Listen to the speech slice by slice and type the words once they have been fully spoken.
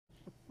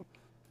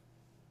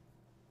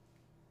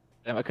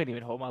Damn, I couldn't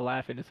even hold my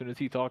laughing as soon as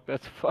he talked.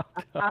 That's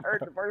fucked I up.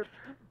 heard the first.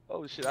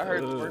 Oh shit! I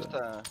heard the first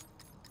time.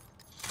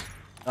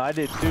 No, I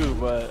did too,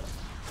 but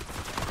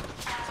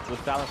it was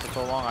silent for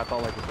so long. I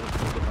thought like it was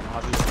different.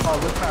 Obvious. Oh,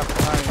 this map's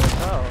tiny as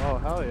hell. Oh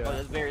hell yeah. Oh,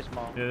 it's very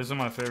small. Yeah, this is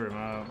my favorite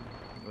map.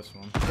 This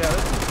one. Yeah,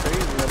 this is crazy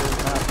that this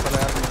map that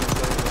I haven't even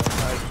played yet,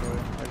 actually.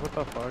 Like, what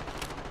the fuck?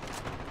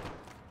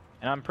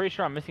 And I'm pretty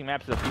sure I'm missing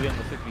maps that we in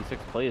the 6v6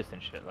 playlist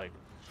and shit. Like,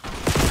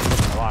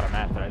 a lot of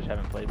maps that I just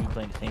haven't played. We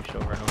playing the same shit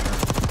over and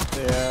over.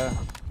 Yeah.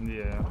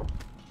 Yeah.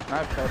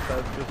 I've felt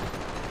that just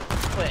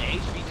What,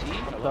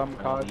 HVT? dumb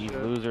COD These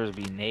shit. losers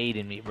be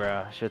nading me,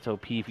 bruh. Shit's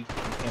OP. If you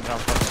came down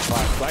fucking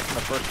flat. Black in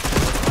the first.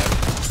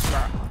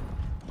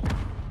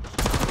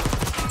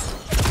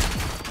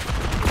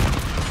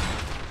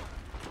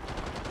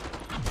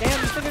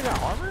 Damn, this nigga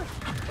got armor?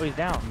 Oh, he's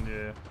down.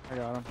 Yeah. I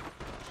got him.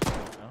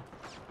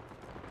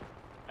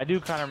 I do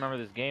kind of remember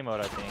this game mode,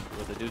 I think,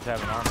 with the dudes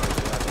having armor.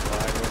 They have the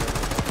flag or whatever.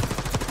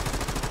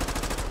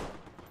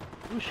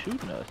 Who's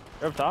shooting us?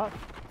 They're up top?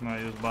 No,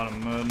 he was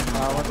bottom mid.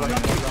 What's going on?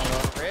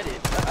 Reddit.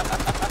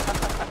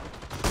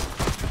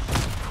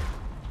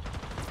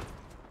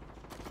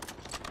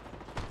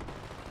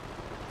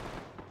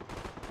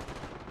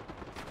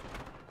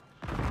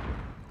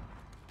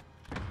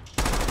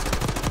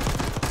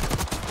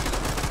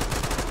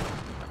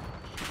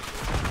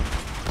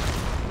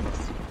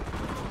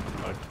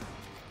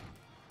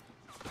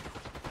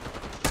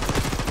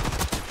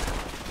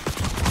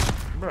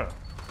 Bro.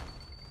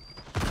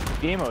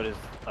 Game mode is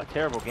a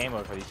terrible game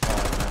mode for these small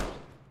maps.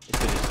 It's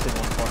gonna just sit in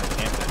one corner and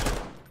camp that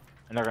shit.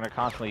 And they're gonna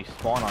constantly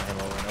spawn on him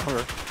over and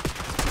over.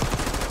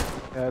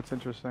 Yeah, it's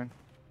interesting,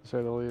 to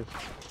say the least.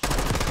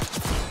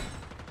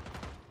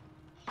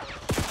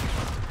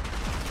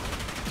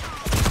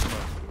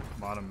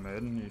 Bottom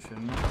mid, you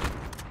shouldn't.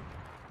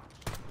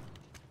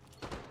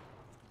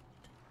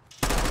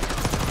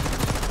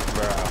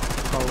 Bro.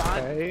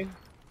 Okay.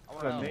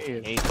 What a I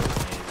nade. hate those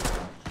nades, bro.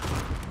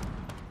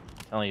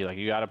 I'm telling you, like,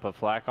 you gotta put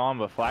flak on,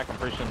 but flak I'm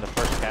pretty sure in the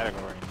first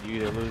category. You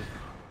either lose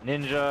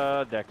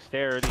ninja,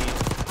 dexterity.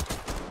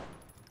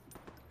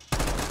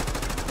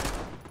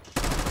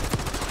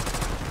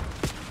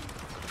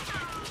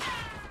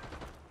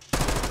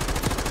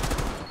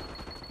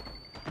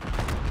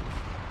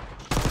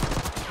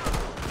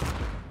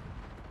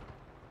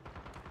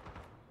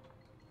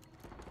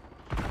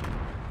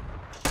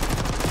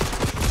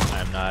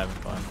 I'm not having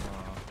fun.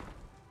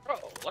 Bro,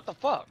 what the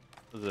fuck?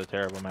 This is a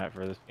terrible map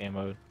for this game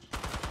mode.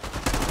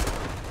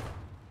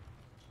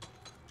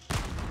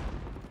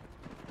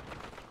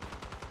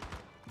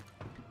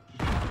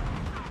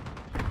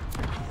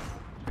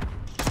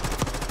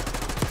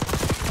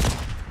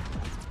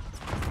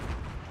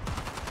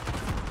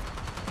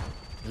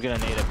 He's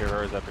gonna nade up your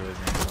hers up here with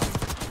me.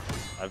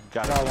 I've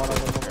got one of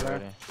them over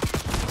there.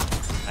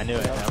 I knew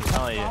it. I'm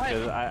telling you,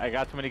 because I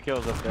got too many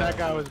kills up there. That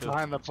guy was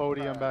behind the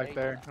podium back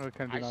there. We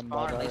couldn't do I nothing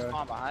about spawned, they that guy.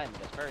 spawned behind me.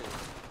 That's crazy.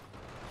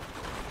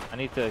 I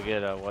need to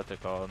get what's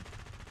it called?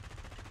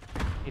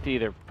 I need to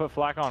either put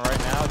flak on right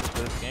now just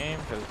for this game,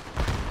 because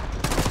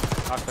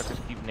cocksuckers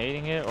keep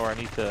nading it, or I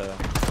need to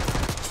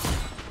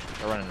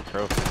start running the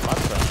trophy. I'm about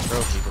to run the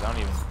trophy, because I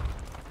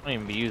don't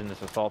even be using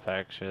this assault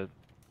pack shit.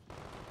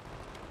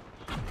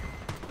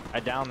 I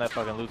downed that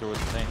fucking loser with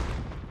the thing.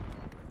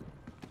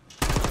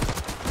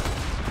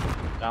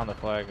 Down the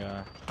flag,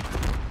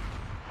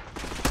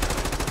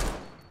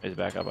 he's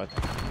back up, I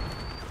think.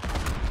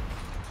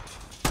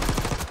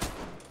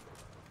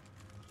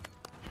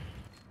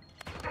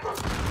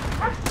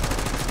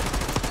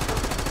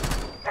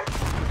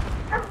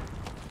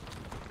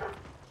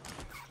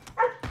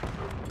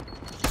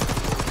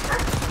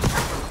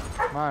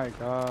 My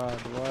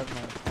god, what?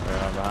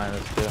 Right on behind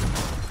us too.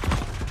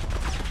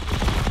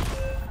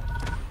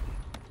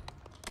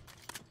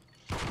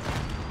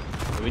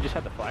 Did we just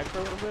have the flag for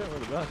a little bit? We're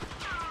the best.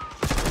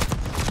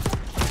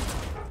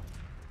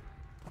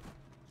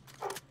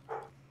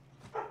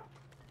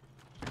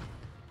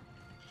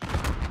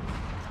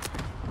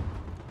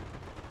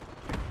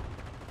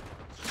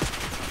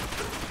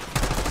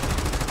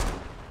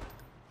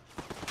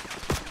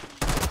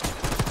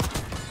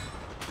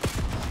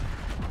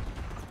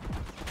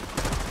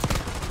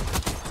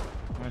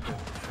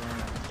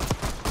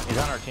 He's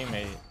on our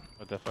teammate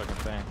with the fucking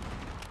thing.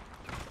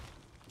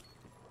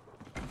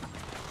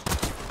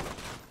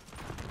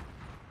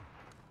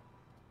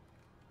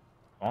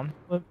 On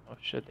flip? Oh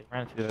shit, they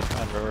ran to the other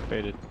side where we're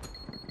faded.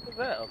 What's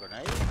that? A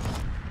grenade?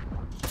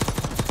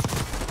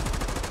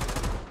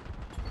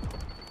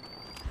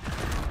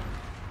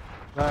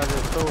 God,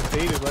 they're so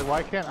faded. Like,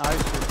 why can't I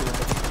shoot you?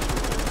 That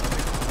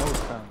makes no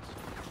sense.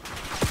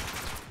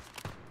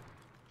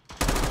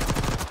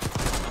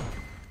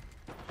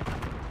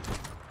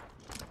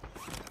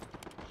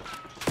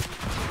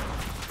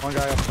 One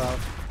guy up top.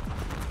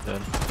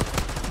 Dead.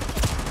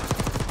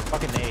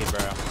 Fucking nade, bro.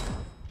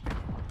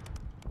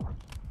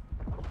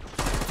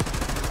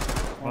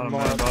 Bottom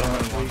more mid, up bottom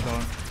top. mid, one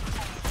shot.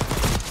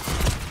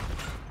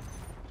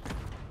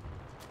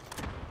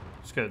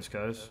 Skids,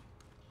 guys.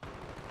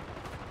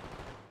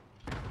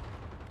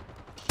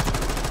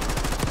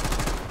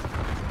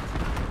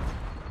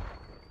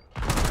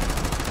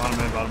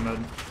 bottom mid.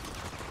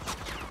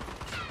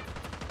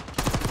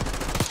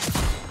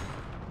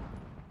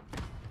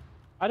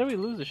 How do we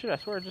lose the shit? I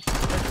swear I just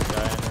protect the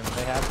guy and then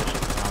they have the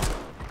shit now.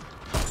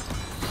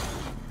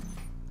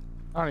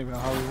 I don't even know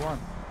how we won.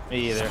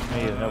 Me either.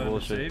 Me either. No I had to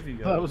bullshit. save you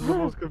guys. That was the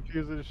most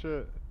confusing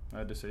shit. I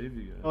had to save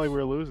you guys. I feel like we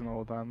were losing the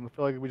whole time. I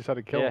feel like we just had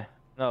to kill Yeah. him.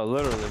 No,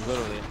 literally.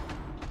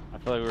 I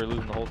feel like we were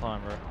losing the whole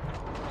time, bro.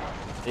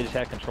 They just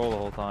had control the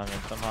whole time,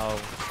 and somehow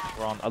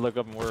we're on. I look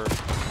up and we're.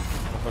 It's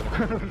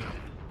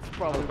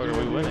probably Are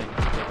we winning?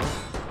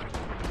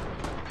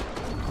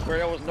 Where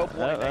there was no point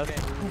in that That's-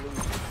 game. We were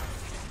losing.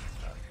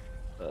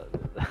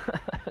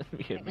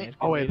 Me and man.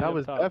 Oh wait, Made it that up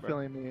was top, bro.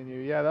 definitely me and you.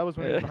 Yeah, that was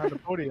when we were behind the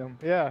podium.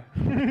 Yeah.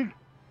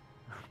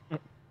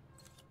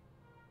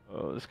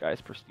 Oh, this guy's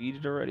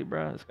prestiged already,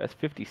 bro. This guy's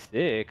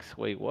 56.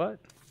 Wait, what?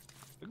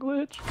 The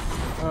glitch?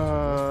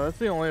 That's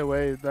the only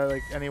way that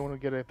like anyone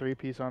would get a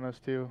 3-piece on us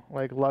too.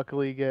 Like,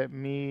 luckily get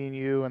me and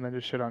you, and then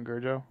just shit on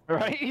Gurjo.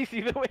 Right? You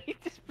see the way he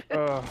just.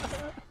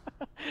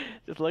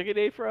 Just like it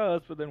ate for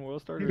us, but then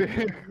world started.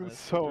 It's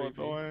so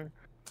annoying.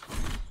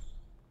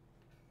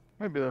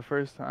 Maybe the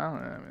first time. I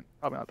don't know. I mean,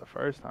 probably not the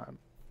first time.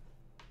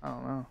 I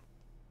don't know.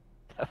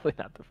 Definitely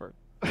not the first.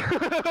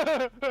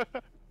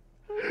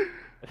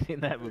 I've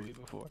seen that movie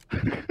before.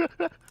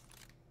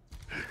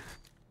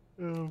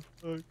 Oh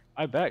fuck.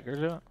 I bet,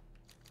 Gurjo. Get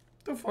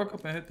the fuck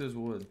up and hit this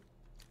wood.